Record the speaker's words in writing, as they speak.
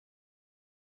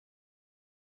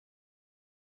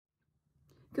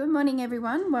Good morning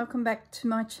everyone, welcome back to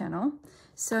my channel.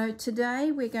 So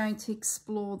today we're going to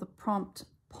explore the prompt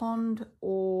pond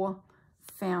or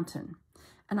fountain.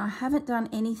 And I haven't done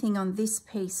anything on this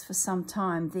piece for some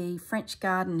time. The French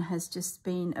garden has just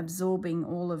been absorbing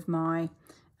all of my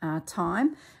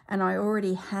time, and I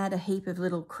already had a heap of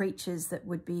little creatures that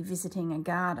would be visiting a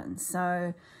garden.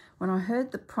 So when I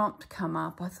heard the prompt come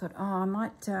up, I thought, oh, I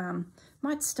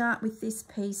might start with this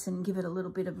piece and give it a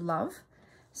little bit of love.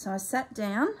 So I sat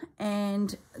down,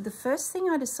 and the first thing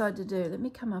I decided to do, let me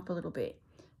come up a little bit.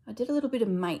 I did a little bit of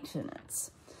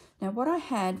maintenance. Now what I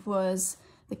had was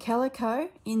the calico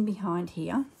in behind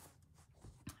here,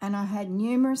 and I had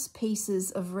numerous pieces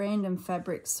of random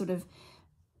fabrics sort of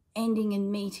ending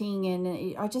and meeting,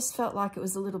 and I just felt like it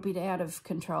was a little bit out of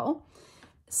control.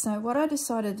 So what I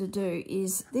decided to do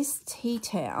is this tea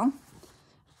towel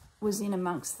was in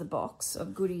amongst the box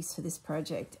of goodies for this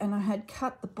project, and I had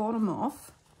cut the bottom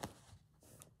off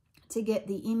to get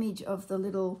the image of the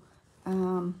little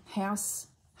house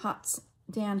huts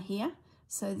down here.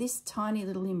 So this tiny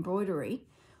little embroidery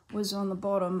was on the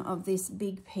bottom of this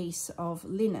big piece of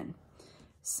linen.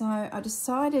 So I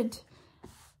decided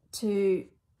to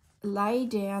lay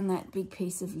down that big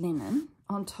piece of linen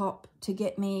on top to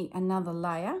get me another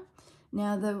layer.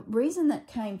 Now the reason that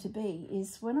came to be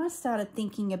is when I started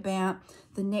thinking about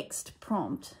the next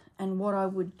prompt and what I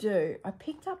would do, I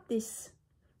picked up this,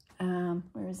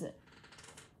 where is it?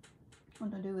 What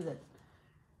did I do with it?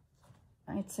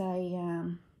 It's a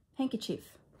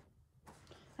handkerchief,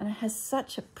 and it has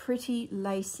such a pretty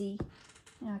lacy,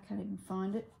 now I can't even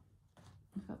find it.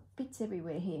 I've got bits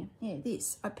everywhere here. Yeah,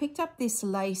 this. I picked up this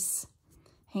lace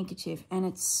handkerchief, and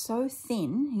it's so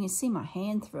thin, you can see my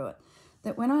hand through it,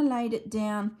 that when I laid it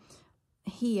down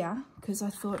here, because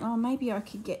I thought, oh, maybe I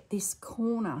could get this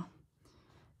corner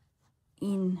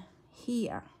in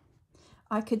here,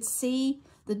 I could see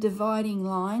the dividing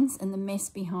lines and the mess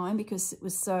behind because it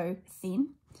was so thin.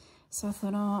 So I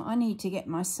thought, oh, I need to get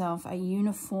myself a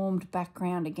uniformed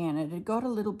background again. It had got a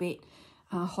little bit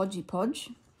hodgy-podge.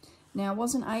 Now I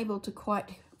wasn't able to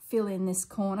quite fill in this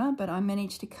corner, but I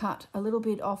managed to cut a little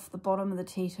bit off the bottom of the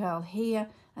tea towel here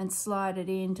and slide it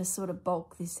in to sort of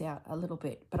bulk this out a little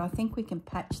bit. But I think we can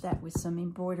patch that with some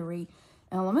embroidery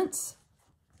elements.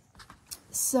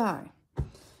 So,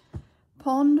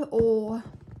 pond or,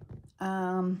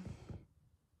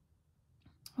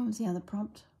 what was the other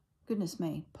prompt? Goodness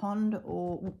me, pond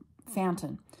or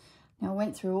fountain. Now I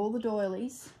went through all the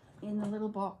doilies in the little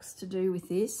box to do with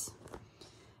this,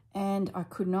 and I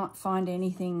could not find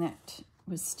anything that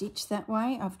was stitched that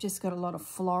way. I've just got a lot of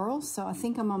floral, so I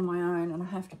think I'm on my own and I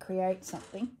have to create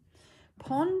something.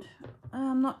 Pond,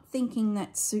 I'm not thinking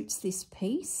that suits this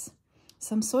piece,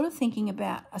 so I'm sort of thinking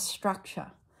about a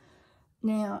structure.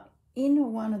 Now,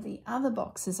 in one of the other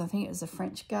boxes, I think it was a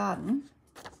French garden,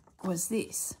 was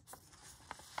this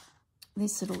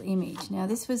little image. Now,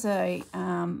 this was a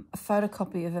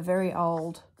photocopy of a very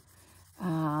old,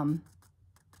 what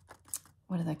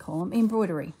do they call them?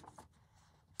 Embroidery.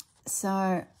 So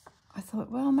I thought,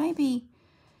 well, maybe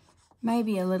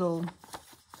a little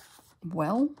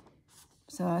well.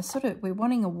 So we're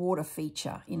wanting a water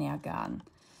feature in our garden.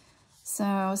 So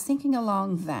I was thinking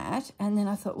along that, and then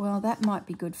I thought, well, that might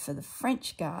be good for the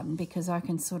French garden because I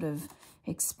can sort of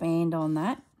expand on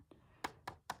that.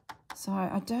 So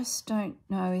I just don't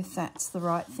know if that's the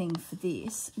right thing for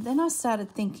this. Then I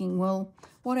started thinking, well,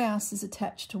 what else is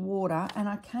attached to water? And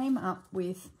I came up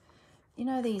with, you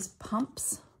know, these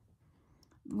pumps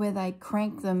where they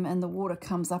crank them and the water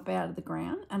comes up out of the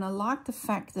ground. And I like the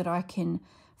fact that I can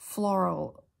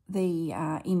floral the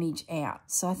image out.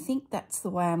 So I think that's the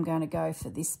way I'm going to go for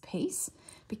this piece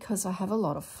because I have a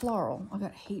lot of floral. I've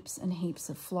got heaps and heaps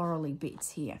of florally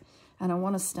bits here, and I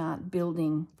want to start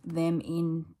building them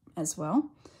in as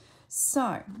well.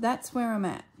 So that's where I'm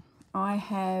at. I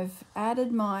have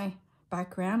added my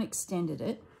background, extended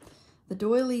it. The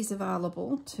doily is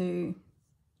available to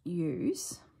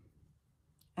use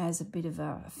as a bit of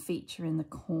a feature in the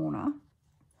corner.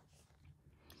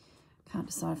 Can't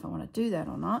decide if I want to do that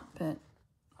or not, but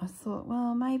I thought,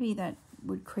 well, maybe that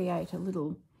would create a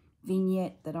little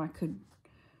vignette that I could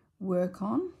work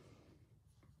on.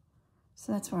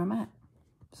 So that's where I'm at.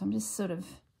 So I'm just sort of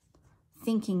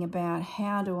thinking about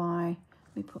how do I,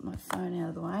 let me put my phone out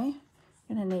of the way.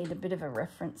 I'm going to need a bit of a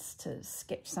reference to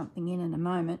sketch something in a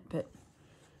moment, but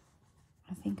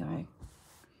I think I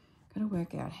got to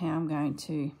work out how I'm going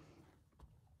to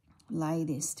lay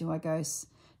this. Do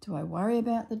I worry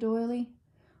about the doily,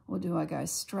 or do I go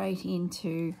straight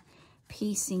into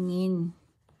piecing in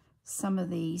some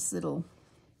of these little,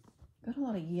 got a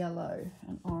lot of yellow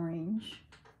and orange.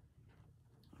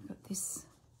 I've got this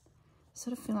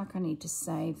sort of feel like I need to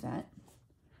save that.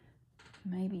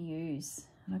 Maybe use,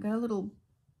 and I've got a little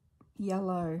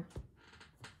yellow,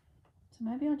 so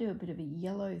maybe I'll do a bit of a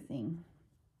yellow thing.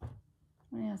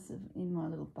 What else is in my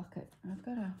little bucket? I've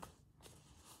got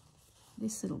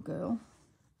this little girl.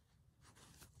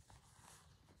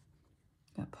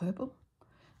 Got purple?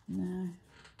 No.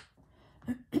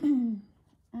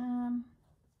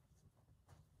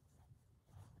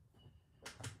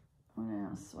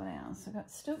 What else? I've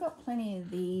still got plenty of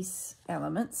these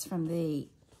elements from the,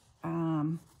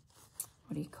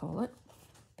 what do you call it?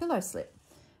 Pillow slip.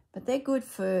 But they're good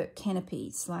for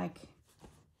canopies, like,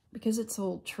 because it's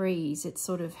all trees, it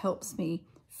sort of helps me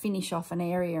finish off an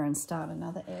area and start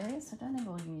another area. So I don't think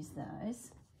I'll use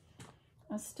those.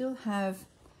 I still have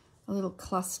a little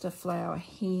cluster flower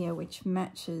here, which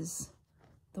matches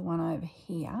the one over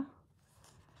here,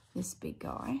 this big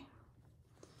guy.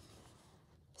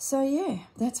 So yeah,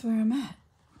 that's where I'm at.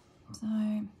 So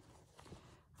I'm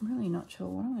really not sure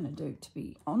what I'm going to do, to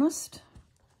be honest.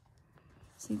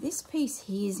 See, this piece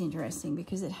here is interesting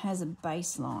because it has a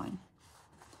baseline.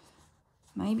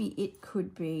 Maybe it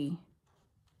could be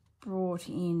brought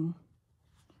in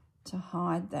to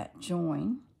hide that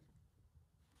join,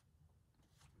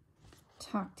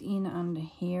 tucked in under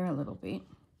here a little bit.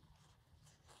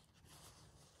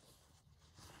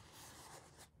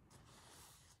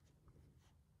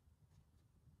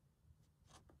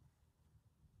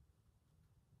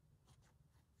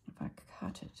 If I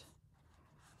cut it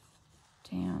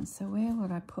down. So where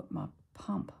would I put my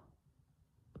pump?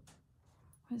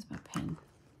 Where's my pen?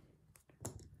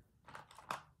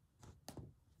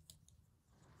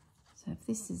 So if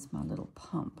this is my little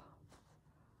pump,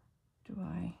 do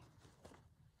I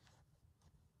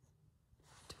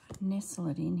nestle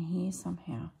it in here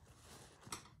somehow?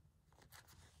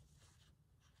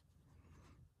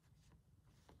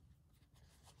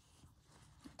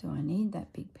 Do I need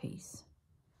that big piece?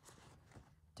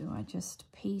 Do I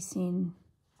just piece in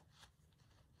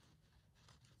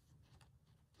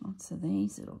lots of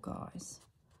these little guys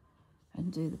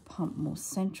and do the pump more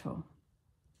central?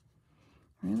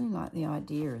 I really like the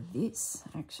idea of this,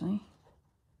 actually.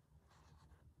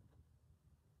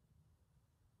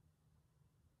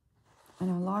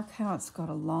 And I like how it's got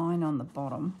a line on the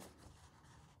bottom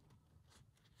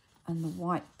and the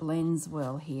white blends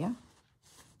well here.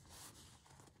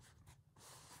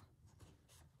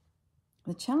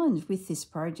 The challenge with this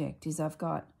project is I've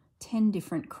got 10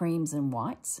 different creams and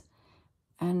whites,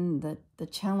 and the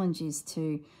challenge is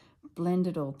to blend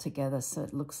it all together so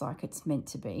it looks like it's meant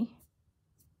to be.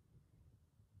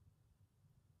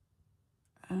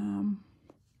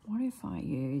 What if I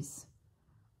use,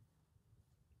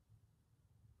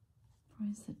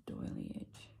 where's the doily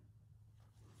edge?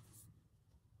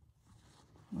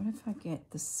 What if I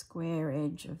get the square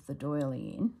edge of the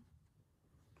doily in?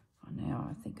 Oh, now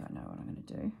I think I know what I'm going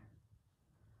to do.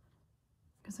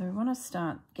 Because I want to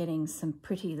start getting some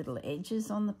pretty little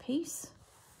edges on the piece.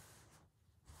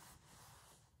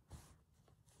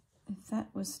 If that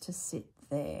was to sit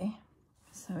there,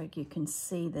 so you can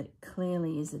see that it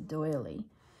clearly is a doily,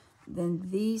 then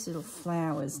these little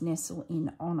flowers nestle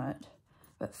in on it,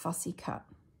 but fussy cut.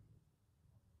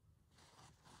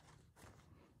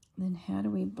 Then how do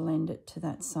we blend it to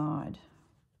that side?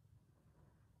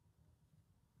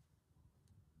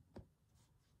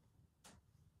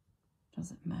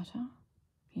 Does it matter?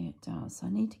 Yeah, it does. I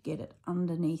need to get it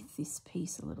underneath this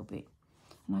piece a little bit.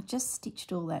 And I just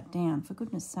stitched all that down, for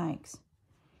goodness sakes.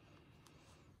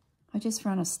 I just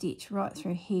run a stitch right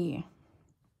through here.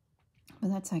 But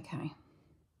that's okay.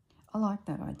 I like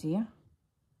that idea.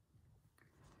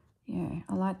 Yeah,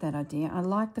 I like that idea. I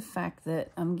like the fact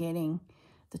that I'm getting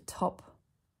the top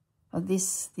of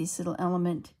this little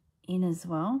element in as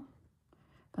well.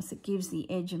 Plus it gives the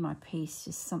edge of my piece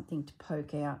just something to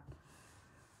poke out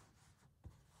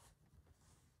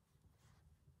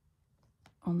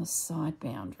on the side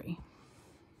boundary.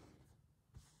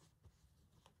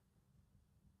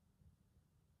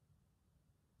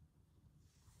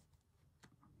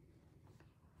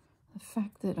 The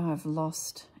fact that I've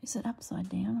lost, is it upside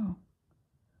down or?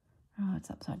 Oh, it's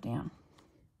upside down.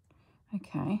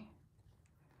 Okay.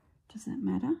 Does that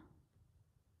matter?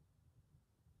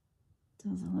 It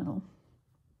does a little.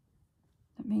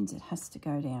 That means it has to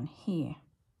go down here.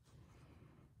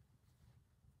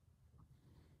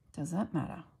 Does that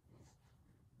matter?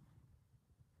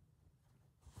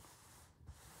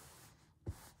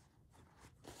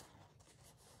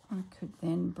 I could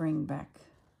then bring back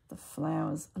the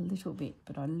flowers a little bit,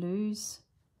 but I lose.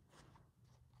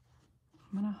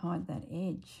 I'm going to hide that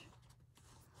edge.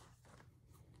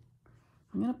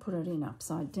 I'm I'm going to put it in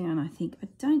upside down, I think. I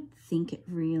don't think it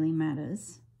really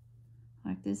matters.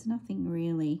 Like, there's nothing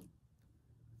really...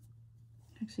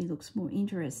 Actually looks more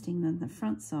interesting than the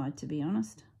front side, to be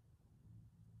honest.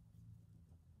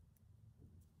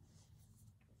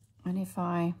 And if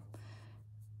I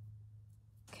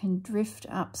can drift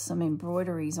up some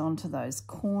embroideries onto those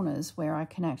corners where I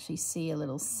can actually see a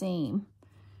little seam,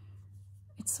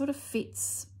 it sort of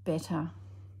fits better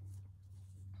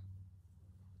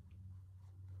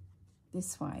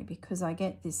this way, because I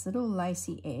get this little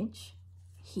lacy edge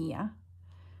here.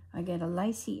 I get a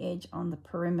lacy edge on the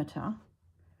perimeter.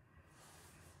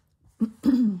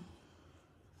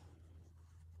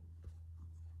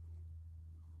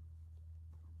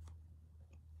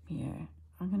 Yeah,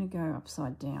 I'm going to go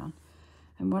upside down.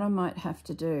 And what I might have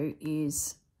to do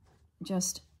is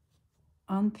just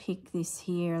unpick this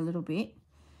here a little bit,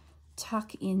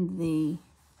 tuck in the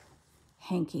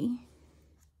hanky.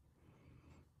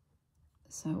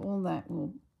 So all that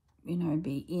will, you know,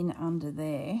 be in under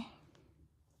there.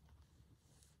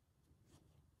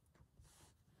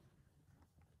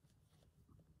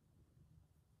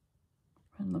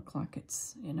 And look like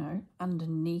it's, you know,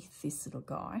 underneath this little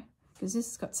guy, because this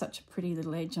has got such a pretty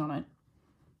little edge on it.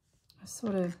 I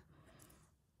sort of,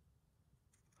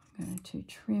 I'm going to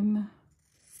trim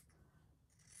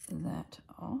that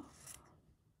off,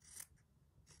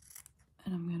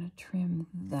 and I'm going to trim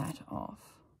that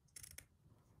off.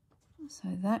 So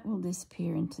that will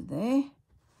disappear into there.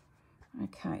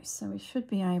 Okay, so we should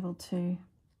be able to,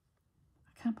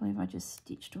 I can't believe I just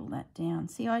stitched all that down.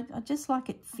 See, I just like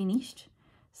it finished,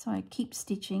 so I keep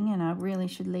stitching, and I really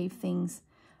should leave things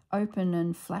open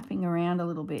and flapping around a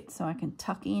little bit so I can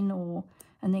tuck in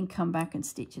and then come back and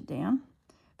stitch it down.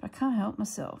 But I can't help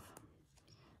myself.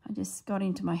 I just got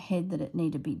into my head that it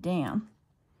needed to be down.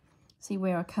 See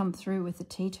where I come through with the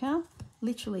tea towel?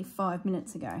 Literally 5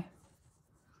 minutes ago.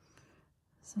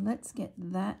 So let's get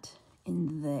that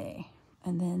in there,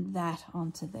 and then that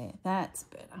onto there. That's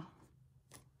better.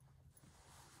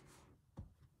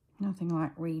 Nothing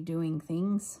like redoing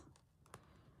things.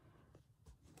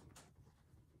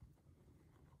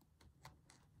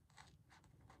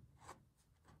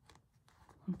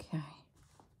 Okay.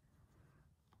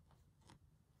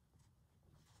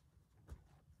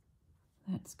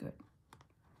 That's good.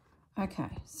 Okay,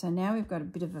 so now we've got a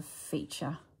bit of a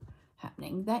feature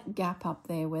happening. That gap up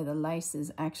there where the lace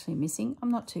is actually missing, I'm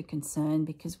not too concerned,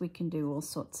 because we can do all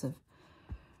sorts of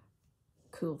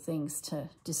cool things to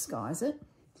disguise it.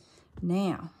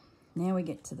 Now we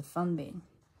get to the fun bit.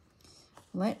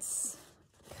 Let's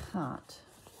cut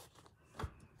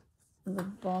the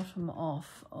bottom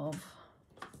off of...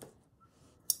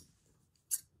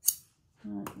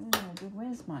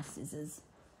 Where's my scissors?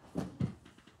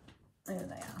 There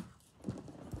they are.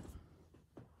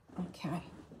 Okay.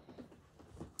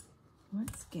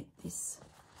 Let's get this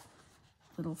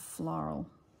little floral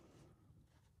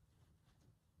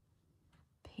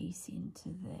piece into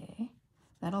there.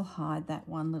 That'll hide that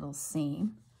one little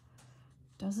seam.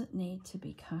 Does it need to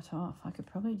be cut off? I could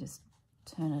probably just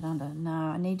turn it under. No,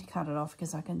 I need to cut it off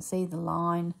because I can see the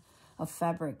line of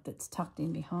fabric that's tucked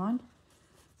in behind.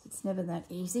 It's never that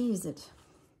easy, is it?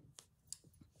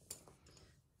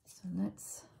 So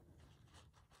let's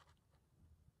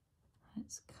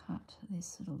cut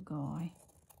this little guy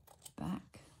back.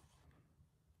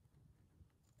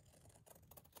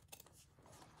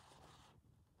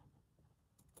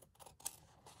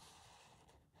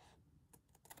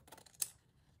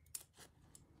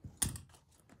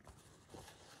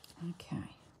 Okay,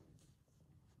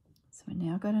 so we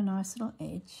now got a nice little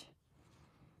edge.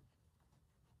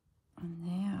 And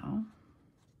now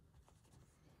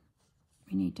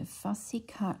we need to fussy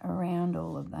cut around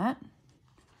all of that.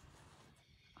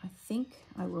 I think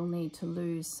I will need to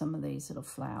lose some of these little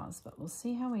flowers, but we'll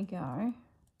see how we go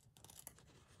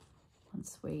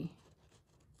once we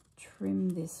trim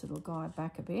this little guy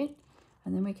back a bit,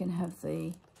 and then we can have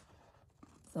the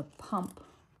pump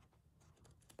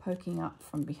poking up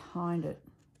from behind it,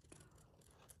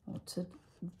 or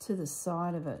to the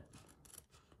side of it.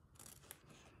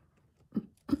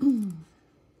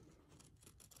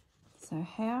 So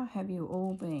how have you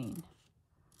all been?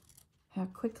 How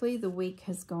quickly the week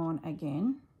has gone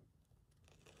again.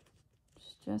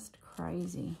 It's just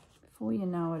crazy. Before you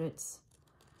know it, it's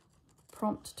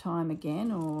prompt time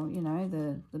again, or, you know,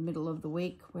 the middle of the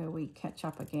week where we catch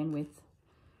up again with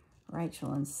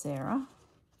Rachel and Sarah.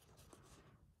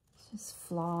 It just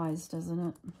flies, doesn't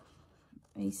it?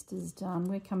 Easter's done.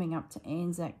 We're coming up to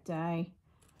Anzac Day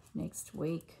next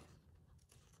week.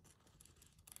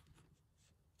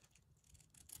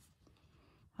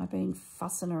 I been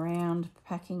fussing around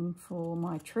packing for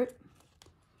my trip,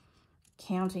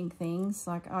 counting things.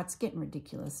 Like, oh, it's getting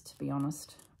ridiculous, to be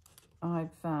honest. I've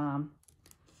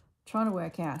trying to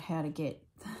work out how to get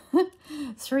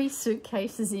 3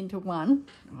 suitcases into one.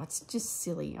 Oh, it's just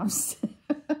silly.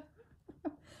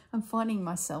 I'm finding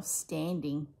myself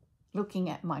standing, looking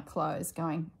at my clothes,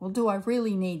 going, well, do I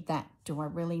really need that? Do I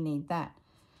really need that?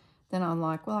 Then I'm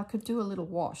like, well, I could do a little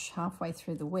wash halfway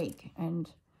through the week, and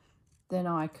then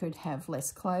I could have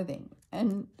less clothing.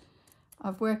 And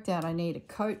I've worked out I need a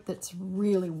coat that's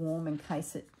really warm in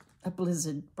case a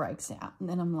blizzard breaks out. And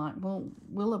then I'm like, well,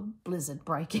 will a blizzard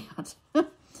break out?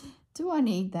 Do I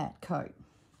need that coat?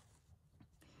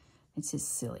 It's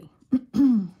just silly.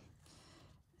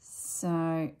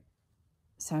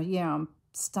 So yeah, I'm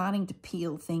starting to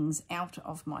peel things out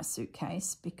of my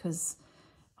suitcase because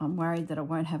I'm worried that I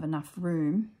won't have enough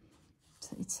room.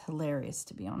 It's hilarious,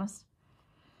 to be honest.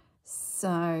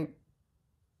 So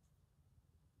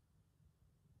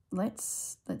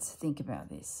let's think about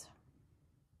this.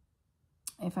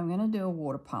 If I'm going to do a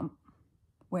water pump,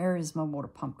 where is my water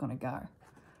pump going to go?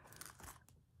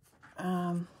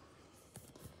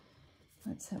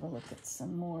 Let's have a look at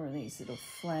some more of these little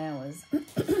flowers.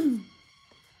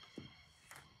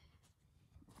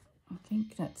 I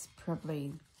think that's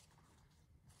probably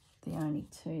the only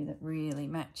 2 that really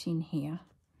match in here.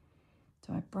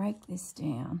 Do I break this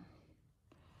down?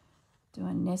 Do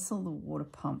I nestle the water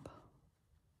pump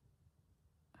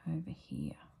over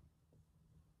here?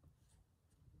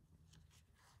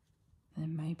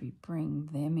 Then maybe bring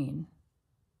them in.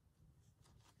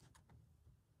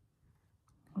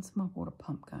 What's my water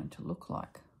pump going to look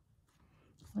like?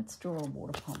 Let's draw a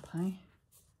water pump, hey?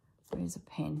 Where's a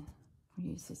pen? I'll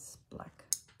use this black.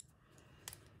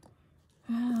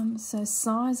 So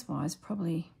size-wise,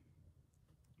 probably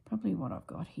what I've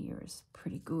got here is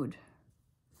pretty good.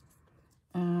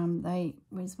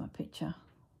 Where's my picture?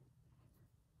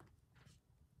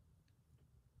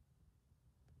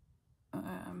 All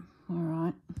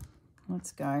right,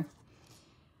 let's go.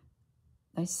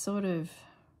 They sort of,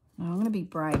 no, I'm going to be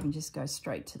brave and just go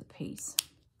straight to the piece.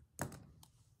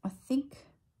 I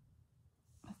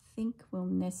think we'll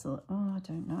nestle it. Oh, I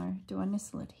don't know. Do I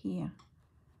nestle it here?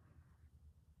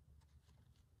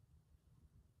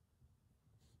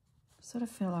 Sort of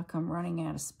feel like I'm running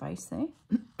out of space there.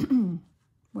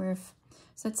 Where if,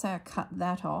 so let's say I cut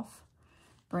that off,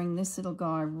 bring this little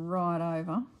guy right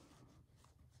over.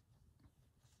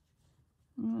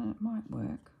 It might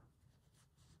work.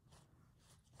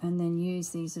 And then use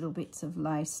these little bits of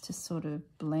lace to sort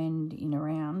of blend in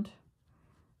around.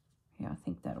 Yeah, I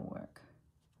think that'll work.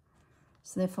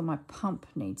 So therefore my pump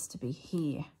needs to be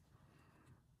here.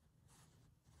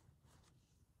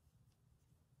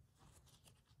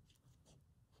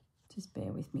 Just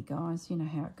bear with me, guys. You know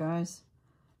how it goes.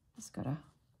 Just got to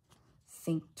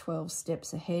think 12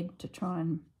 steps ahead to try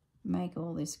and make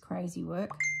all this crazy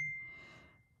work.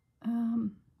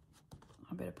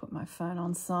 I better put my phone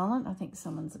on silent. I think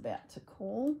someone's about to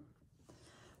call.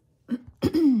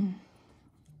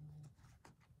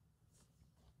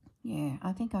 Yeah,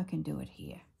 I think I can do it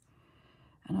here.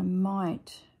 And I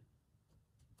might...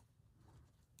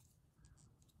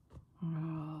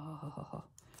 Oh,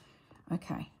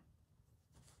 okay.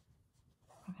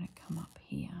 I'm going to come up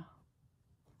here.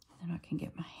 And I can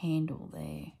get my handle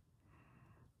there.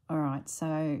 All right,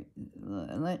 so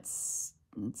let's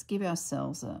give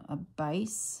ourselves a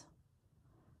base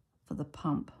for the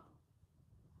pump.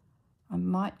 I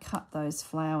might cut those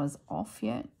flowers off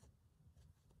yet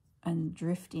and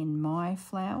drift in my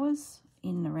flowers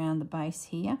in around the base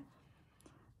here.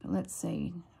 But let's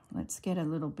see, let's get a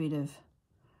little bit of,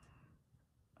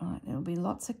 there'll be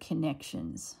lots of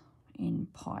connections in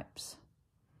pipes.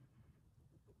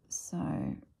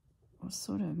 So we'll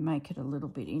sort of make it a little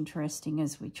bit interesting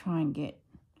as we try and get,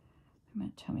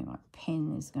 tell me my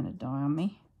pen is going to die on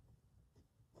me.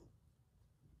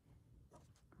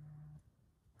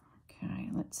 Okay,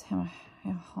 let's, how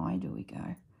high do we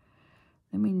go?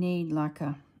 Then we need like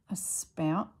a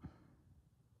spout.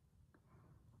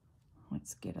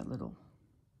 Let's get a little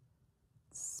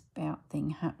spout thing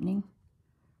happening.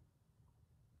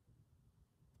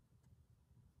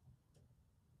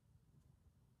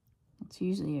 It's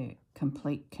usually a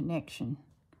complete connection.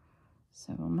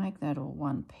 So we'll make that all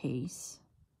one piece.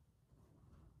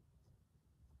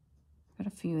 Got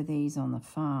a few of these on the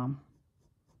farm.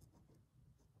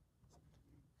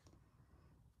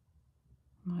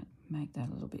 Might make that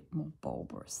a little bit more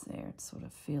bulbous there. It sort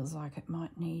of feels like it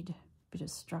might need a bit of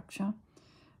structure.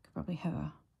 Could probably have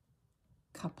a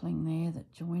coupling there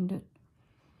that joined it.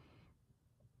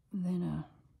 And then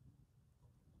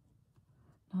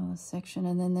another section,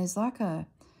 and then there's like a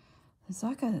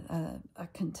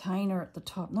container at the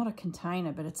top. Not a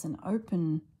container, but it's an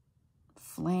open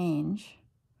flange.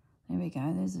 There we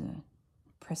go. There's a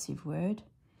impressive word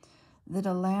that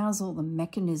allows all the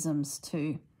mechanisms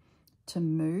to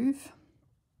move.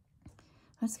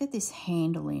 Let's get this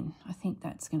handle in. I think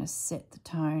that's going to set the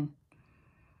tone.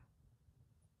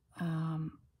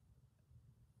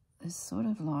 There's sort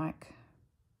of like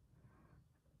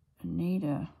I need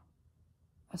a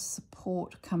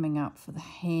support coming up for the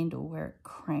handle where it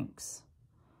cranks,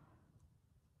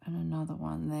 and another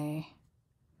one there,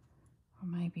 or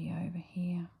maybe over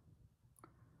here,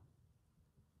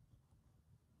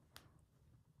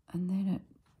 and then it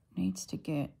needs to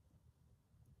get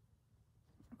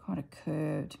quite a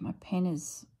curved. My pen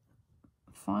is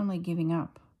finally giving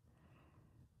up.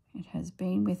 It has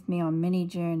been with me on many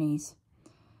journeys.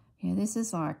 Yeah, this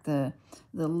is like the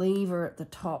lever at the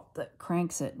top that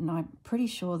cranks it, and I'm pretty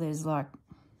sure there's like,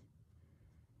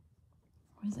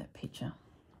 where's that picture?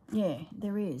 Yeah,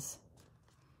 there is.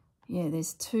 Yeah,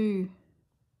 there's two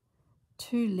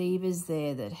levers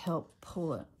there that help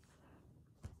pull it.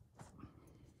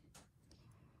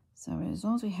 So as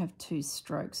long as we have two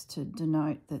strokes to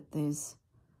denote that there's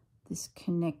this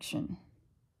connection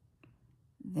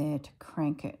there to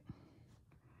crank it.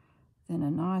 Then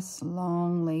a nice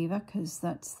long lever, because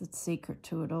that's the secret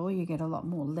to it all. You get a lot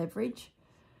more leverage.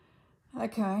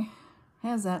 Okay,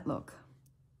 how's that look?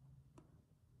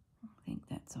 I think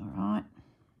that's all right.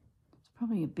 It's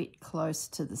probably a bit close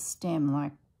to the stem,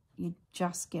 like you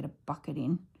just get a bucket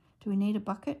in. Do we need a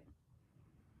bucket?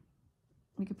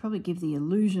 We could probably give the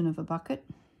illusion of a bucket.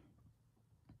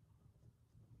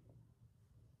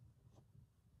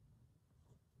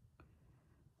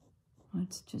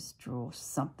 Let's just draw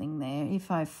something there.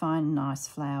 If I find nice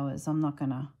flowers, I'm not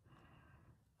gonna,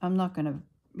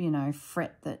 you know,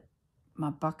 fret that my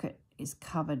bucket is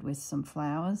covered with some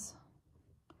flowers.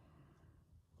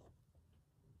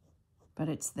 But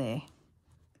it's there.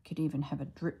 Could even have a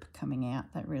drip coming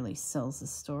out. That really sells the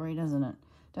story, doesn't it?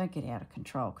 Don't get out of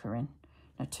control, Corrine.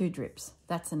 No, 2 drips.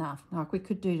 That's enough. Like, we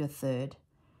could do the 3rd.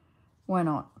 Why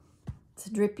not? It's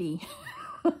drippy.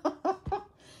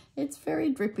 It's very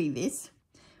drippy, this.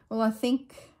 Well, I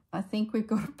think we've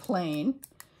got a plan.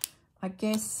 I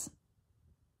guess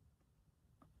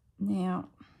now,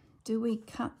 do we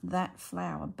cut that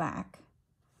flower back,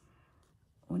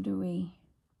 or do we?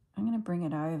 I'm going to bring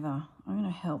it over. I'm going to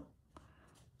help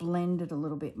blend it a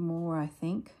little bit more, I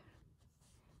think.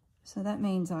 So that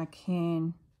means I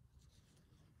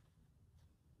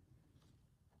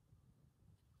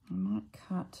might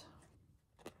cut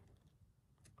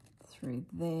through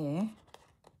there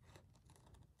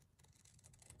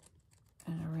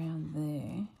and around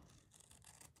there.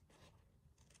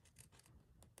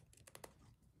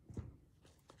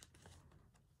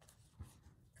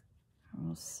 And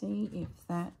we'll see if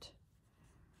that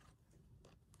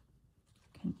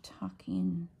can tuck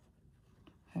in.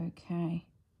 Okay.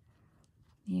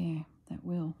 Yeah, that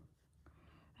will.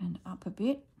 And up a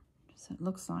bit. So it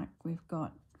looks like we've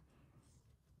got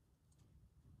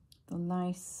the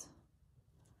lace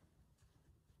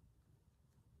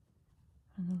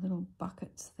and the little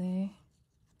buckets there.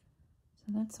 So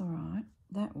that's all right.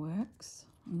 That works.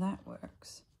 That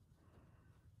works.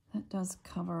 That does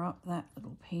cover up that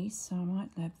little piece. So I might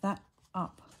have that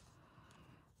up,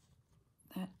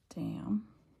 that down.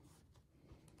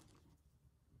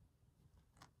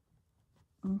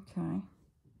 Okay.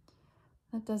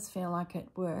 That does feel like it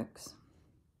works.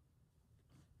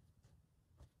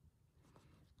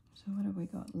 So what have we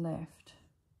got left?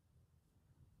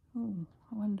 Oh,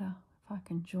 I wonder if I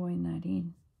can join that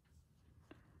in.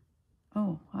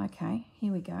 Oh, okay,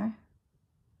 here we go.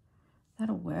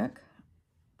 That'll work.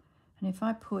 And if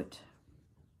I put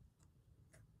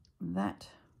that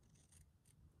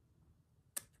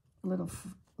little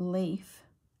leaf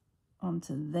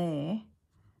onto there,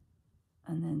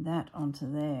 and then that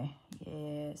onto there.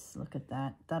 Yes, look at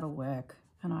that. That'll work.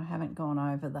 And I haven't gone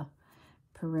over the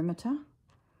perimeter.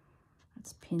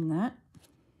 Let's pin that.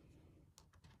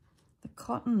 The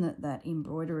cotton that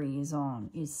embroidery is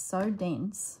on is so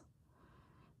dense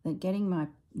that getting my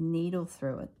needle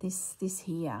through it, this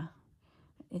here,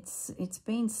 it's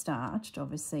been starched,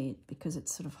 obviously, because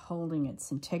it's sort of holding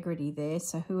its integrity there.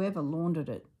 So whoever laundered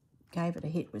it gave it a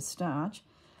hit with starch.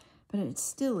 But it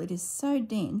is so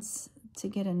dense, to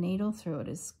get a needle through it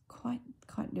is quite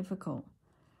difficult.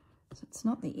 So it's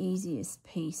not the easiest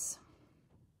piece.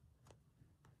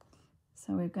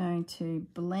 So we're going to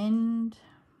blend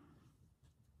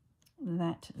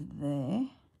that there.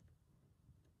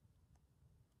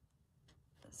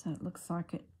 So it looks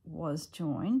like it was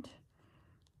joined.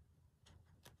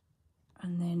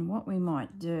 what we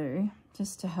might do,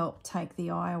 just to help take the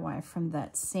eye away from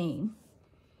that seam,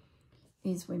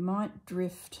 is we might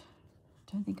drift.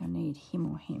 I don't think I need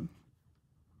him or him.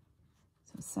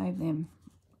 So save them.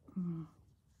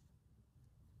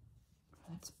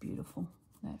 That's beautiful,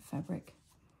 that fabric.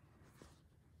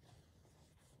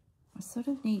 I sort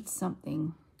of need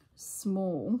something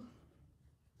small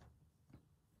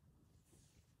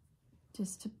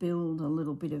just to build a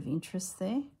little bit of interest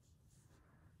there.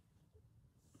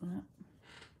 Or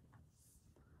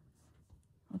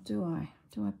do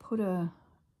I put a,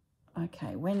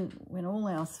 okay, when all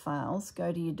else fails,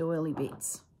 go to your doily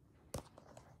bits.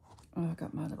 Oh, I've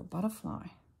got my little butterfly.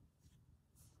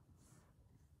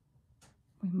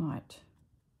 We might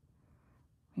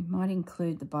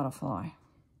include the butterfly.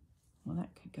 Well, that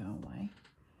could go away.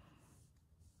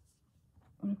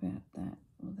 What about that?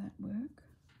 Will that work?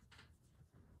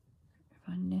 If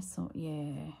I nestle,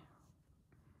 yeah.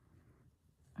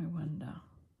 I wonder.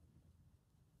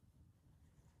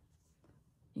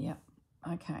 Yep.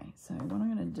 Okay, so what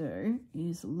I'm going to do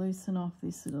is loosen off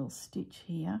this little stitch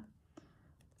here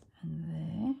and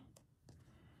there,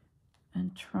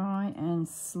 and try and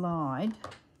slide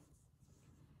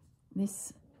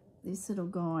this little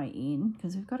guy in,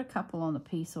 because we've got a couple on the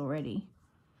piece already,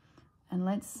 and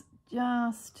let's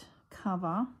just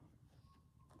cover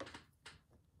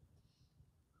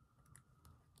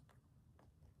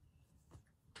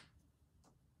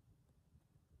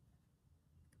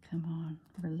come on,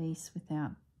 release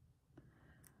without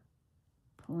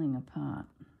pulling apart.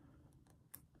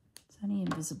 It's only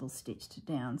invisible stitched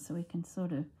down, so we can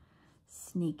sort of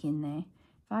sneak in there.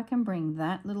 If I can bring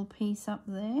that little piece up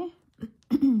there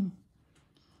and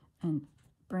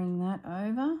bring that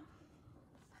over,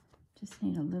 just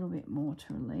need a little bit more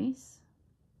to release.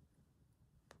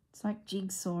 It's like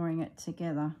jigsawing it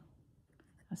together,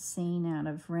 a scene out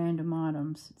of random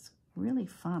items. It's really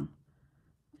fun.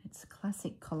 It's a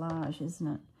classic collage, isn't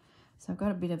it? So I've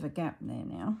got a bit of a gap there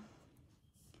now.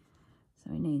 So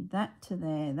we need that to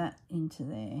there, that into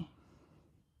there,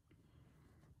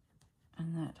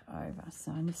 and that over.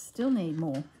 So I still need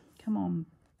more. Come on,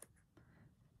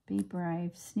 be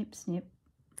brave, snip, snip.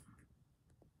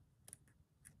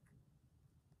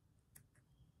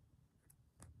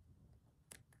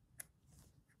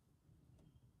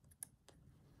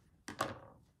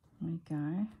 There we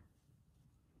go.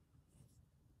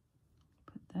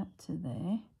 Put that to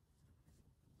there.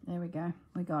 There we go,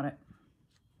 we got it.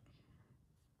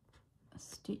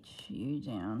 Stitch you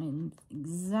down in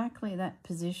exactly that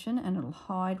position, and it'll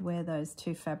hide where those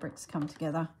two fabrics come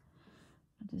together.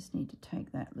 I just need to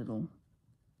take that little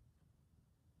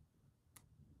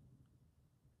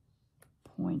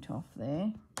point off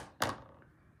there.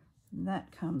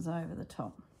 That comes over the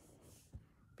top.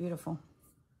 Beautiful.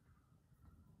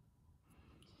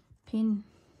 Pin.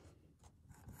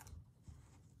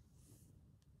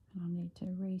 And I'll need to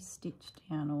re-stitch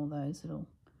down all those little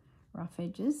rough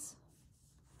edges.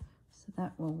 So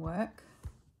that will work.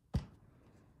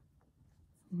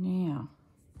 Now,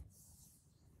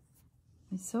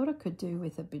 we sort of could do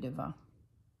with a bit of a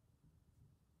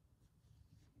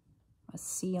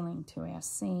ceiling to our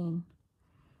scene,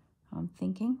 I'm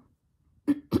thinking.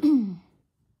 What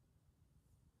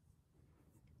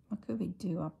could we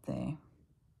do up there?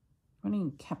 I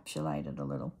want to encapsulate it a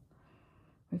little.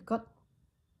 We've got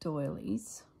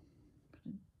doilies,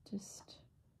 but just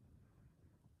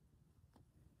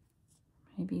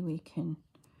maybe we can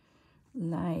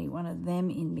lay one of them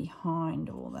in behind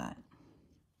all that.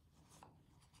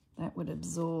 That would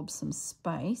absorb some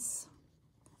space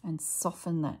and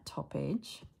soften that top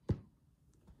edge.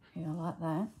 Yeah, I like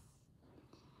that.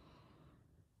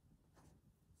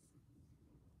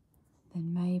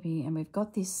 Then maybe, and we've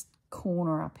got this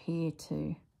corner up here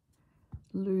to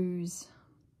lose.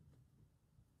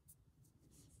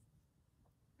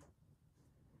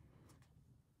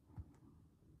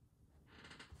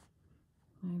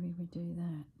 Maybe we do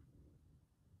that.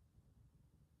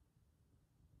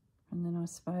 And then I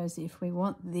suppose if we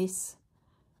want this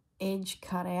edge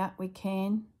cut out, we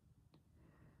can.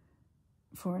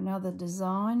 For another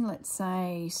design, let's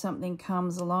say something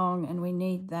comes along and we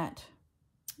need that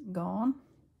gone.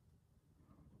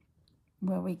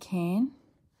 Well, we can.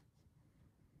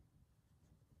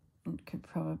 It could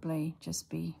probably just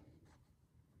be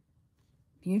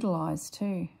utilised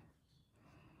too.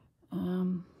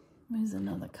 There's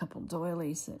another couple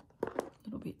doilies that are a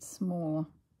little bit smaller.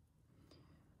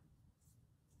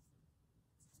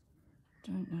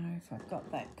 Don't know if I've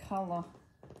got that colour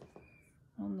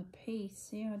on the piece.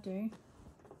 Yeah, I do.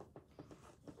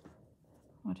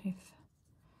 What if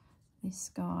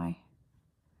this guy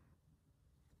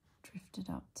drifted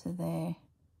up to there.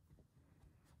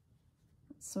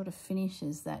 It sort of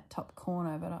finishes that top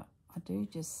corner, but I do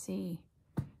just see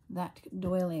that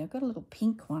doily. I've got a little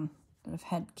pink one that I've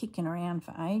had kicking around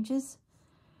for ages.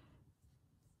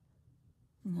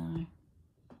 No.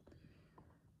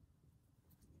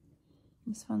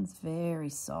 This one's very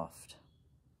soft.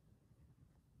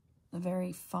 A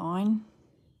very fine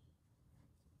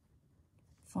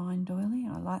doily.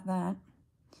 I like that.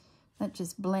 That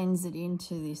just blends it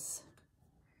into this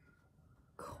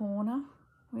corner.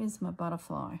 Where's my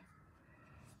butterfly?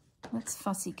 Let's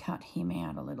fussy cut him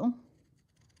out a little.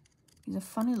 He's a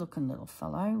funny looking little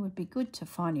fellow. It would be good to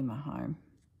find him a home.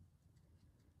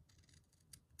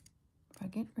 If I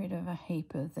get rid of a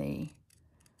heap of the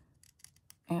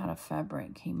outer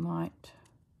fabric, he might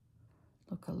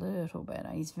look a little better.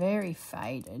 He's very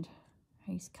faded.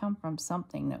 He's come from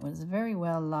something that was very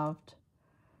well loved.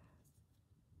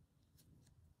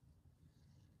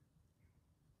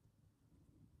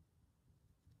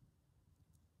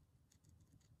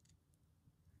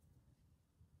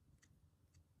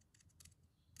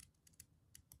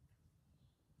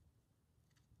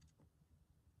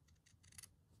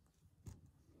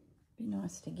 Be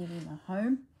nice to give him a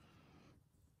home.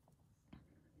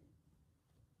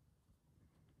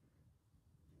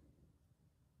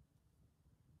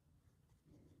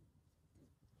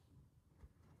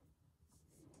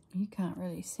 You can't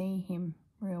really see him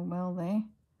real well there.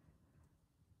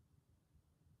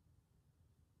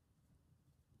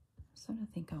 Sort of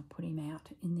think I'll put him out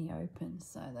in the open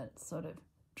so that it's sort of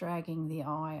dragging the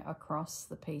eye across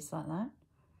the piece like that.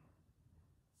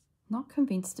 Not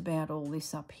convinced about all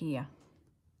this up here,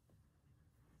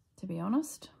 to be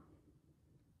honest.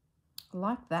 I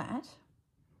like that.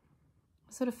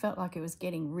 I sort of felt like it was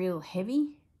getting real heavy.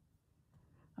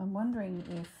 I'm wondering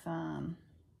if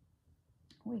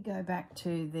we go back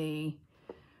to the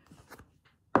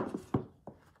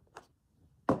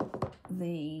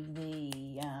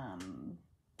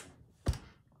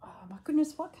oh my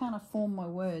goodness, why can't I form my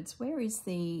words? Where is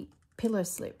the pillow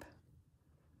slip?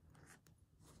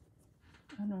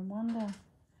 And I wonder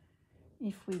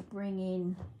if we bring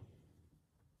in,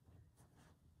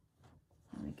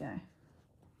 there we go,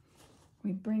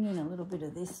 we bring in a little bit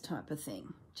of this type of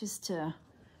thing just to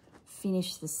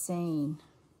finish the scene.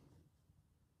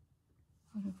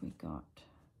 What have we got?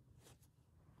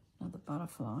 Another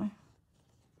butterfly.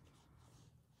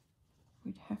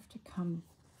 We'd have to come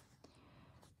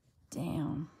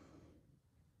down.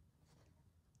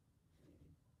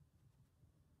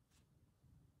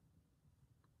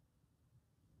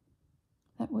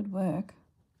 That would work.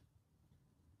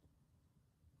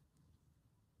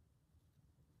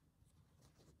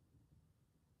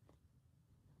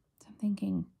 So I'm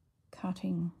thinking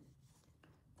cutting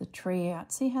the tree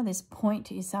out. See how this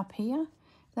point is up here?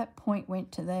 That point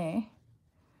went to there.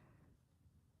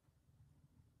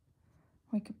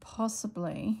 We could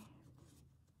possibly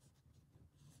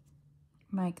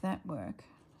make that work.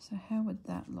 So how would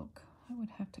that look? That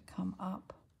would have to come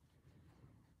up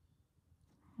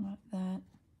like that.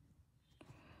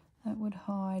 That would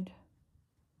hide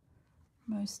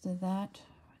most of that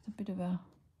with a bit of a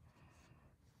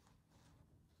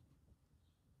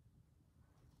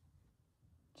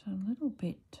it's a little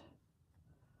bit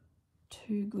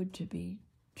too good to be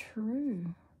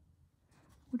true.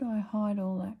 Would I hide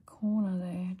all that corner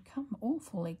there? It'd come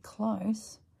awfully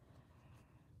close.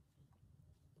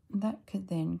 That could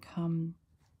then come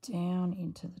down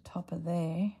into the top of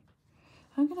there.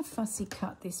 I'm going to fussy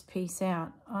cut this piece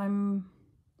out. I'm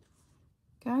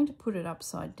going to put it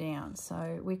upside down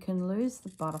so we can lose the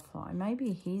butterfly.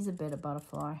 Maybe he's a better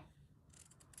butterfly.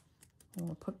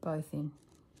 We'll put both in.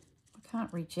 I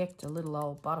can't reject a little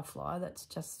old butterfly that's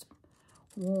just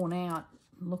worn out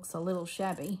and looks a little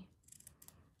shabby.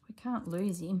 We can't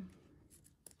lose him.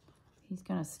 He's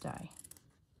going to stay.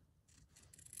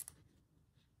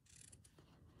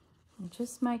 I'll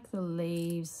just make the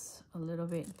leaves a little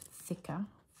bit thicker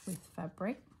with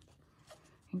fabric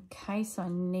in case I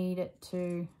need it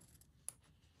to,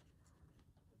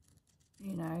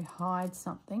 you know, hide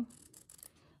something.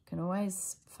 I can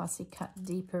always fussy cut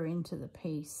deeper into the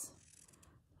piece.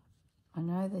 I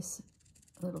know this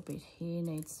little bit here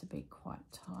needs to be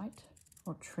quite tight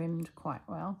or trimmed quite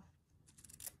well.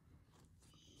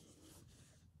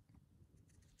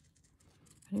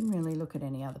 I didn't really look at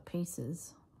any other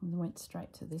pieces. I went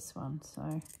straight to this one, so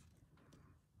I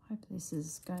hope this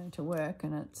is going to work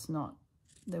and it's not,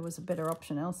 there was a better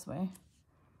option elsewhere.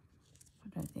 I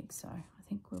don't think so. I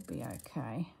think we'll be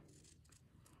okay.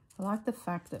 I like the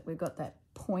fact that we've got that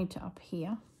point up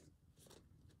here.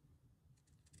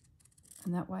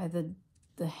 And that way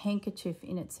the the handkerchief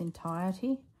in its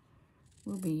entirety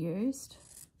will be used.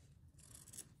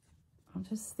 I'll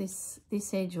just, this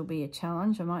edge will be a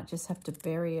challenge. I might just have to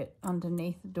bury it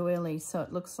underneath the doily so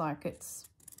it looks like it's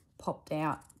popped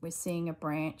out. We're seeing a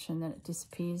branch and then it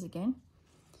disappears again.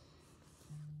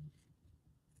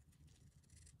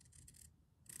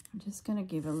 I'm just going to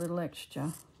give a little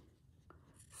extra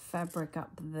fabric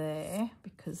up there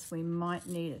because we might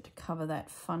need it to cover that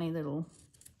funny little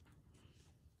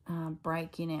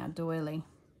break in our doily.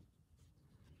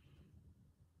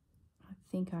 I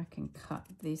think I can cut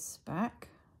this back.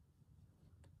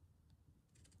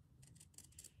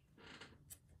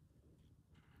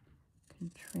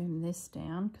 Can trim this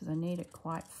down because I need it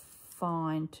quite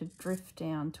fine to drift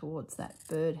down towards that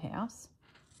birdhouse.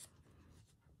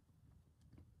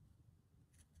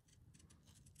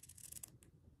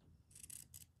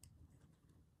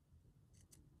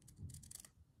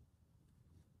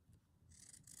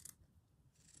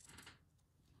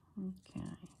 Okay,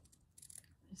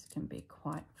 this can be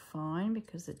quite fine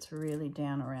because it's really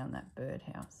down around that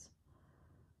birdhouse.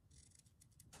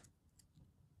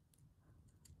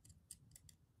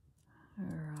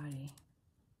 Alrighty.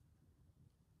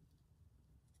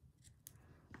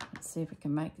 Let's see if we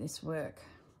can make this work.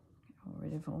 Get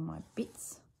rid of all my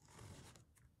bits.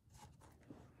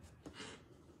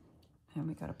 And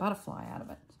we got a butterfly out of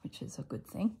it, which is a good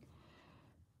thing.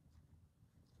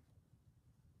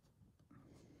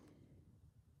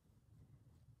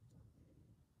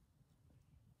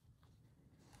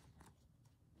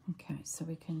 Okay, so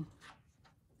we can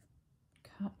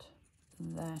cut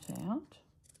that out.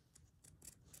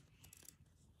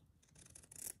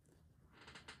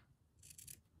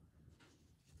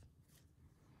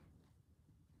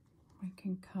 We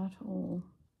can cut all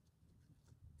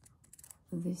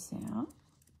this out.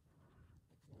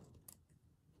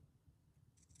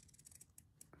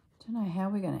 Don't know how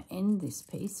we're going to end this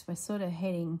piece. We're sort of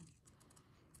heading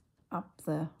up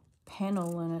the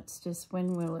panel and it's just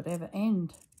when will it ever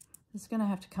end? There's going to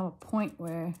have to come a point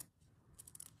where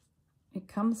it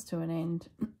comes to an end.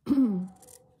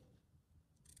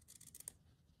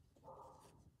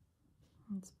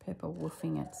 It's Pepper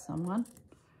woofing at someone.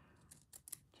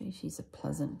 Gee, she's a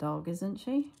pleasant dog, isn't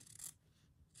she?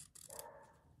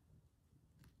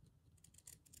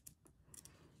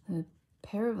 The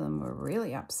pair of them were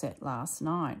really upset last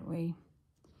night.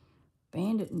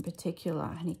 Bandit in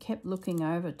particular, and he kept looking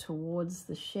over towards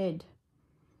the shed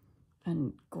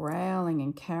and growling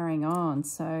and carrying on.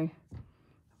 So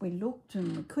we looked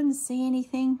and we couldn't see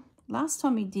anything. Last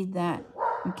time he did that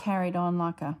and carried on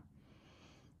like a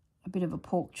bit of a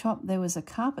pork chop, there was a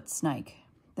carpet snake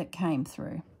that came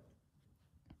through.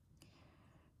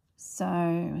 So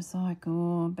it was like,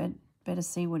 oh, better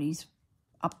see what he's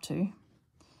up to.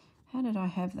 How did I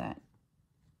have that?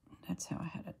 That's how I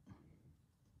had it. I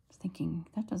was thinking,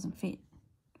 that doesn't fit.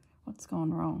 What's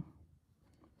gone wrong?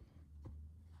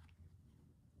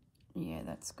 Yeah,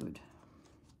 that's good.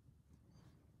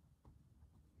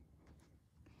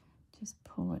 Just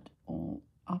pull it all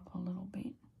up a little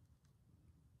bit.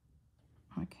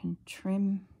 I can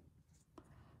trim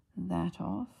that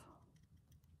off.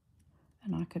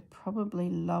 And I could probably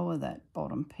lower that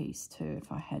bottom piece too if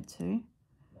I had to.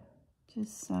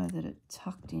 Just so that it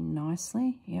tucked in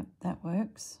nicely. Yep, that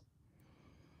works.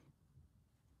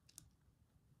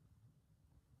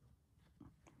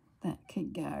 That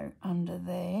could go under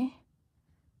there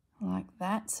like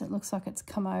that. So it looks like it's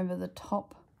come over the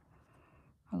top.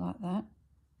 I like that.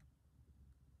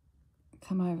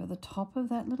 Come over the top of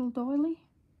that little doily.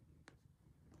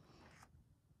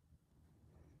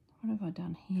 What have I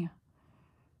done here?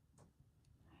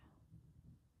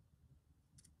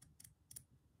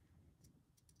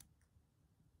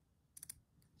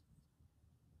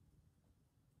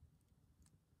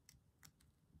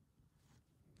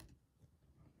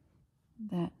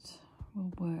 That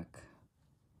will work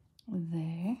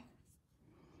there.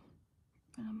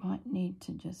 And I might need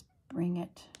to just bring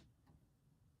it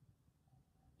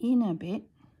in a bit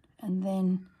and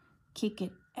then kick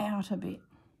it out a bit.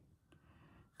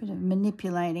 Bit of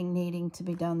manipulating needing to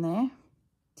be done there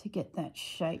to get that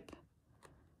shape,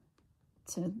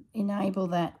 to enable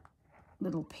that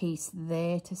little piece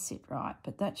there to sit right.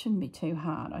 But that shouldn't be too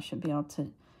hard. I should be able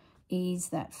to ease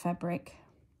that fabric.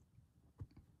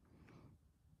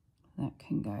 That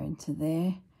can go into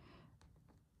there.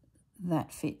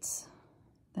 That fits.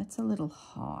 That's a little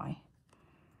high.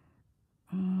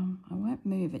 I won't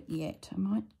move it yet. I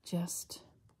might just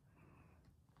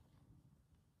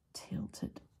tilt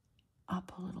it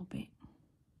up a little bit.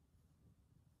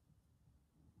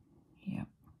 Yep,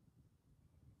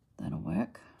 that'll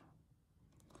work.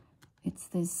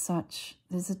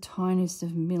 there's a tiniest of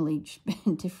millage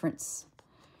difference.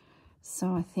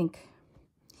 So I think,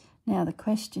 now the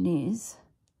question is,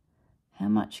 how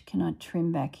much can I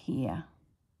trim back here?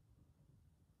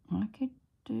 I could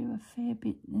do a fair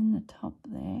bit in the top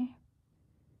there.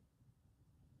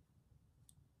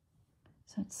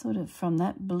 So it's sort of from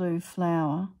that blue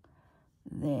flower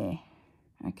there.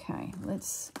 Okay,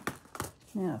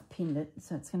 now I've pinned it,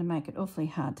 so it's going to make it awfully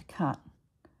hard to cut.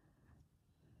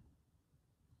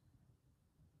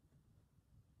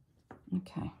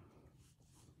 Okay.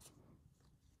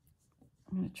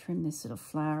 I'm going to trim this little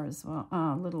flower as well,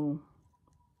 little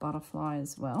butterfly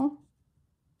as well,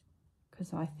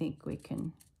 because I think we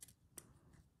can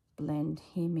blend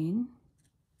him in.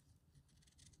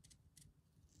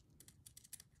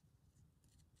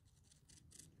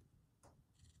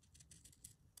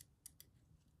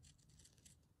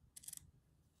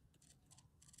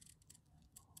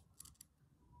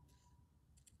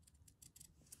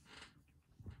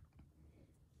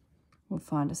 We'll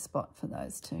find a spot for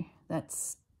those two.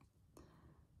 That's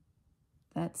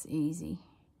easy.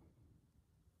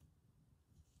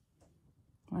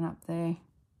 One up there,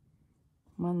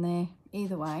 one there.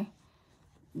 Either way,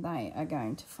 they are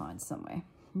going to find somewhere.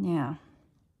 Now,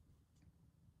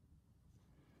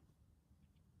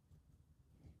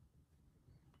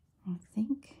 I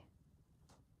think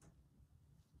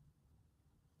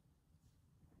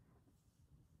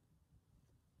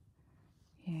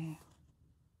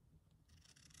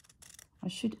I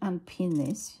should unpin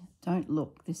this. Don't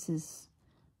look, this is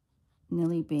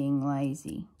nearly being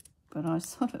lazy, but I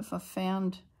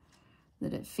found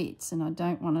that it fits and I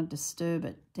don't want to disturb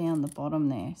it down the bottom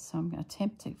there. So I'm going to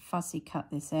attempt to fussy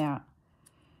cut this out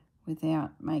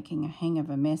without making a hang of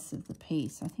a mess of the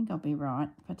piece. I think I'll be right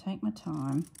if I take my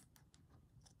time.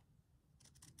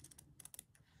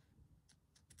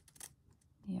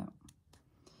 Yep,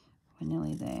 we're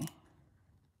nearly there.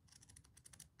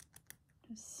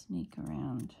 Just sneak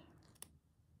around.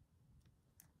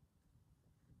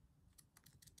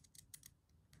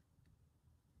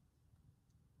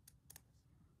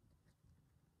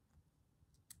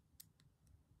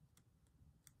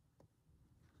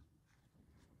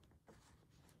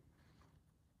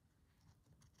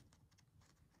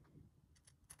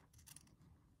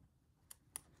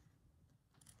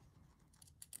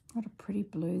 What a pretty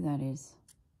blue that is.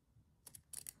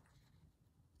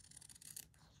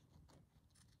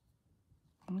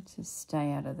 Let's just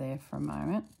stay out of there for a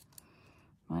moment.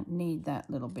 Might need that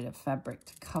little bit of fabric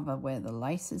to cover where the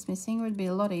lace is missing. It would be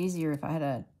a lot easier if I had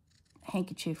a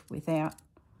handkerchief without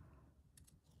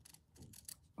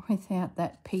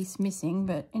that piece missing,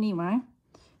 but anyway,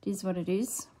 it is what it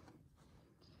is.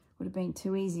 Would have been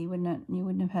too easy, wouldn't it? You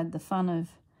wouldn't have had the fun of,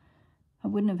 I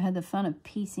wouldn't have had the fun of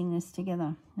piecing this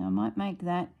together. Now I might make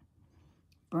that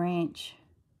branch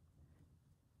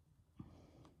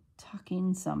tuck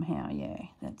in somehow. Yeah,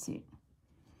 that's it.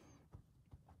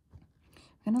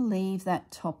 I'm going to leave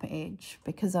that top edge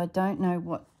because I don't know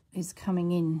what is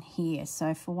coming in here.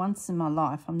 So for once in my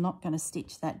life, I'm not going to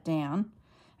stitch that down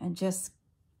and just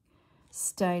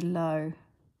stay low.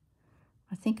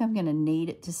 I think I'm going to need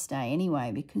it to stay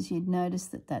anyway because you'd notice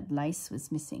that that lace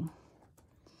was missing.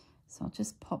 So I'll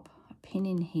just pop a pin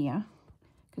in here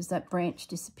because that branch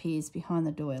disappears behind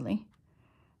the doily.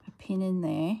 A pin in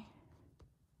there.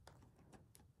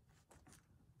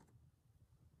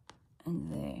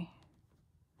 And there.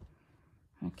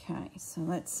 Okay, so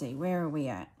let's see, where are we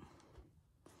at?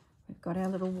 We've got our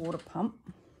little water pump.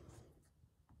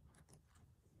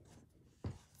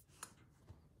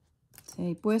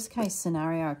 See, worst case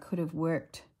scenario, I could have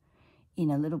worked in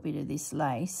a little bit of this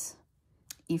lace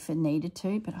if it needed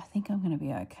to, but I think I'm going to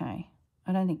be okay.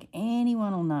 I don't think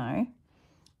anyone will know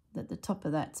that the top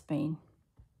of that's been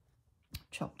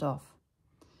chopped off.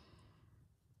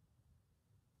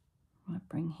 I might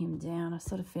bring him down. I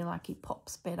sort of feel like he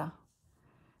pops better.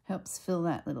 Helps fill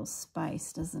that little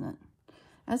space, doesn't it?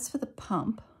 As for the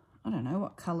pump, I don't know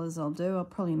what colours I'll do. I'll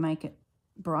probably make it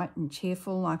bright and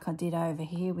cheerful like I did over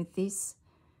here with this.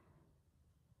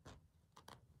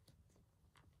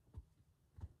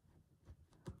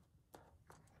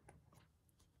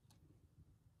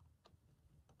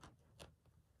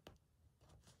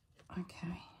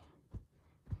 Okay,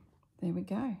 there we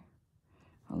go.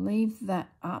 I'll leave that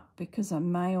up because I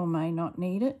may or may not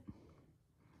need it.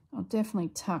 I'll definitely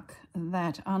tuck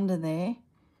that under there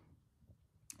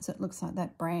so it looks like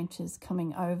that branch is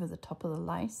coming over the top of the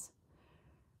lace.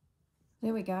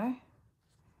 There we go.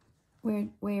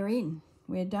 We're in.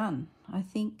 We're done. I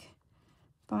think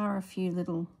bar a few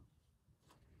little...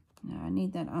 No, I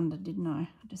need that under, didn't I?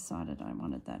 I decided I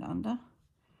wanted that under.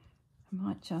 I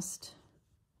might just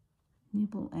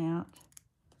nibble out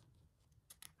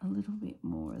a little bit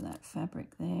more of that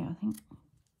fabric there, I think.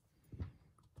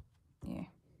 Yeah,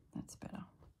 that's better.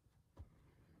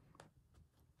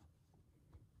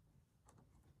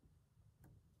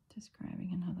 Just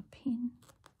grabbing another pin.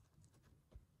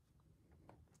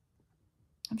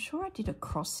 I'm sure I did a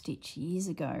cross stitch years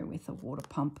ago with a water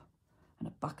pump and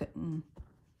a bucket, and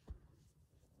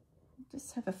I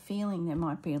just have a feeling there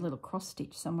might be a little cross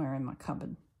stitch somewhere in my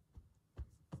cupboard.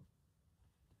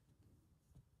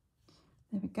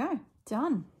 There we go,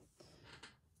 done.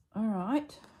 All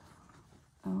right,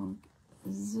 I'll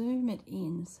zoom it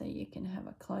in so you can have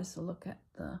a closer look at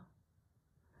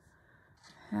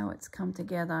how it's come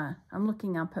together. I'm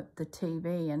looking up at the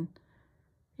TV and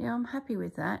yeah, I'm happy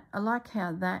with that. I like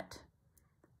how that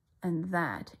and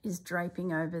that is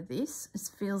draping over this. It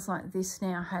feels like this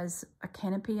now has a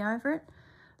canopy over it.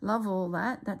 Love all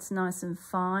that. That's nice and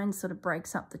fine, sort of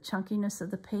breaks up the chunkiness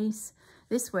of the piece.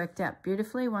 This worked out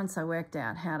beautifully once I worked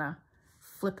out how to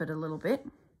flip it a little bit.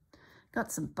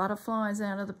 Got some butterflies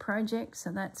out of the project,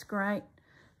 so that's great.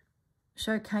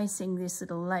 Showcasing this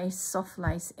little lace, soft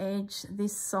lace edge.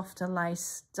 This softer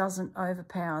lace doesn't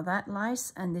overpower that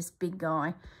lace, and this big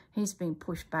guy, he's been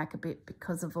pushed back a bit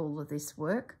because of all of this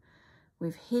work.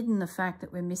 We've hidden the fact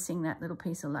that we're missing that little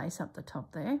piece of lace up the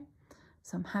top there.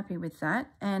 So I'm happy with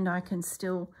that. And I can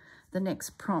still, the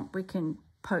next prompt, we can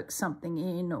poke something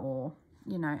in or,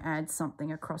 you know, add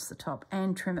something across the top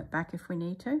and trim it back if we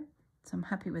need to. So I'm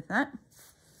happy with that.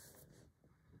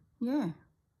 Yeah.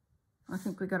 I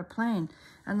think we got a plan.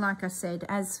 And like I said,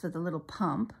 as for the little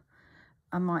pump,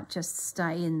 I might just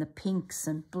stay in the pinks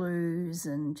and blues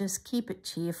and just keep it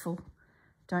cheerful.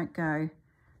 Don't go,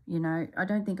 you know, I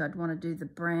don't think I'd want to do the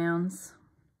browns.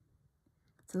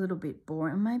 It's a little bit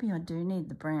boring. Maybe I do need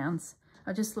the browns.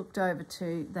 I just looked over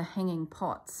to the hanging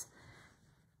pots.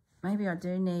 Maybe I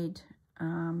do need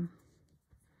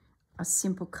a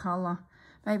simple colour.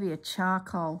 Maybe a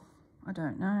charcoal. I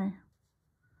don't know.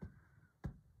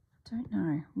 Don't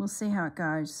know. We'll see how it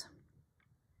goes.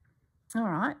 All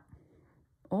right.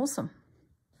 Awesome.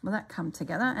 Well, that come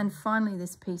together. And finally,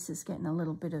 this piece is getting a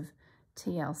little bit of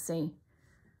TLC.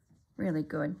 Really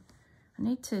good. I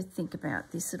need to think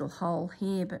about this little hole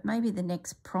here, but maybe the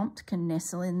next prompt can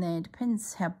nestle in there.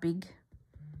 Depends how big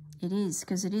it is,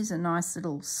 because it is a nice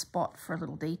little spot for a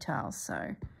little detail. So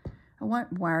I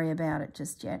won't worry about it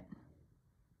just yet.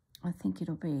 I think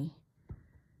it'll be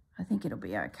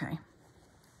okay.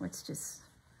 Let's just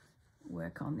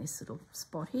work on this little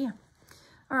spot here.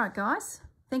 All right, guys,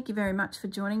 thank you very much for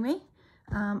joining me.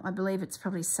 I believe it's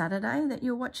probably Saturday that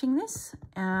you're watching this.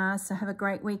 So have a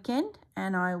great weekend,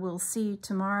 and I will see you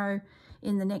tomorrow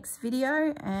in the next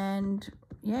video. And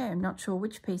yeah, I'm not sure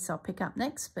which piece I'll pick up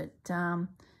next, but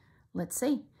let's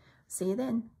see. See you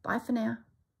then. Bye for now.